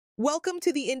Welcome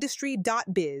to the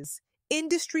industry.biz,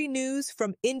 industry news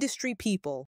from industry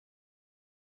people.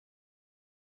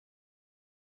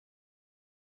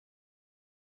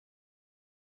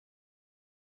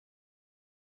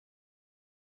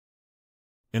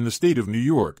 In the state of New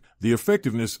York, the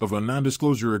effectiveness of a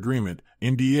non-disclosure agreement,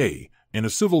 NDA, in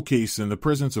a civil case in the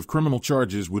presence of criminal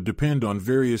charges would depend on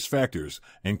various factors,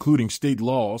 including state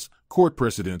laws, court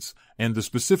precedents, and the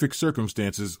specific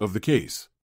circumstances of the case.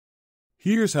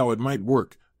 Here's how it might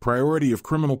work. Priority of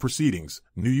criminal proceedings.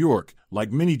 New York,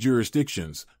 like many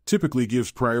jurisdictions, typically gives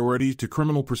priority to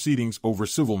criminal proceedings over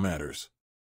civil matters.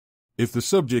 If the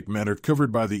subject matter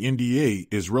covered by the NDA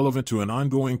is relevant to an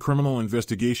ongoing criminal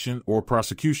investigation or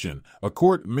prosecution, a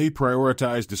court may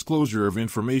prioritize disclosure of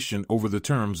information over the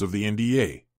terms of the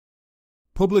NDA.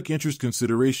 Public interest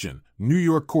consideration. New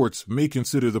York courts may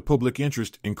consider the public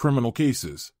interest in criminal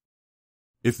cases.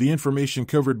 If the information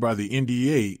covered by the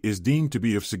NDA is deemed to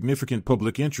be of significant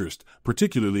public interest,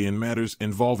 particularly in matters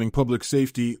involving public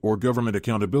safety or government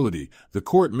accountability, the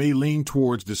court may lean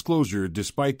towards disclosure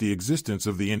despite the existence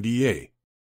of the NDA.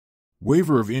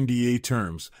 Waiver of NDA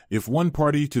terms. If one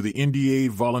party to the NDA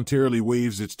voluntarily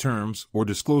waives its terms or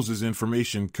discloses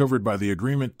information covered by the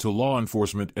agreement to law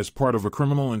enforcement as part of a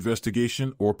criminal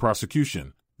investigation or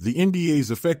prosecution, the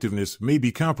NDA's effectiveness may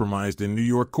be compromised in New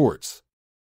York courts.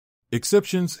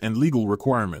 Exceptions and legal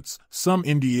requirements. Some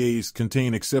NDAs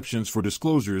contain exceptions for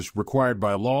disclosures required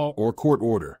by law or court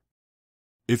order.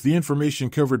 If the information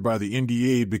covered by the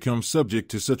NDA becomes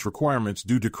subject to such requirements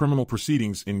due to criminal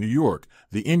proceedings in New York,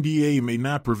 the NDA may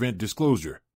not prevent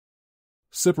disclosure.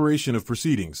 Separation of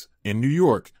proceedings. In New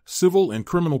York, civil and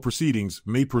criminal proceedings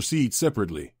may proceed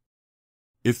separately.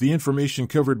 If the information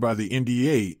covered by the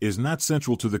NDA is not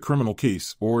central to the criminal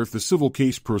case, or if the civil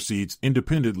case proceeds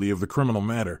independently of the criminal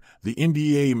matter, the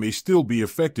NDA may still be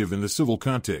effective in the civil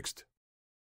context.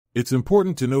 It's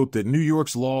important to note that New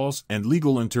York's laws and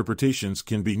legal interpretations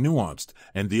can be nuanced,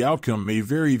 and the outcome may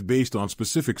vary based on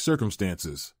specific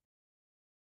circumstances.